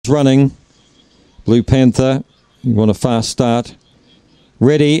Running. Blue Panther, you want a fast start.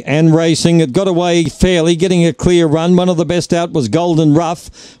 Ready and racing. It got away fairly, getting a clear run. One of the best out was Golden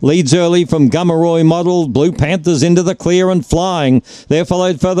Ruff. Leads early from Gummeroy Model. Blue Panthers into the clear and flying. They're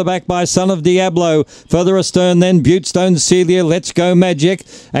followed further back by Son of Diablo. Further astern then Butestone Celia, Let's Go Magic.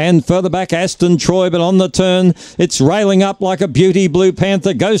 And further back Aston Troy, but on the turn it's railing up like a beauty. Blue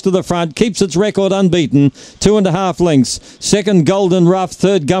Panther goes to the front, keeps its record unbeaten. 2.5 lengths. Second Golden Ruff,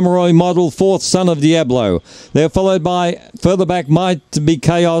 third Gummeroy Model, fourth Son of Diablo. They're followed by further back Might Be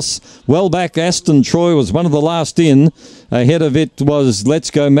Chaos. Well back Aston Troy was one of the last in. Ahead of it was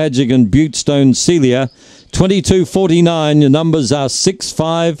Let's Go Magic and Butestone Celia. 22.49. Your numbers are 6,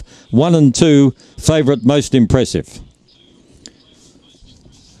 5, 1 and 2. Favourite most impressive.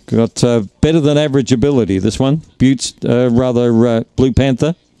 Got better than average ability, this one. Blue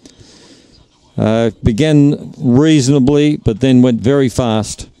Panther. Began reasonably, but then went very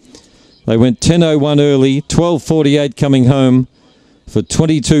fast. They went 10.01 early, 12.48 coming home for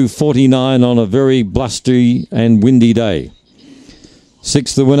 22.49 on a very blustery and windy day.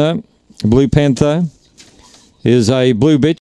 Sixth, the winner, Blue Panther, is a blue bitch.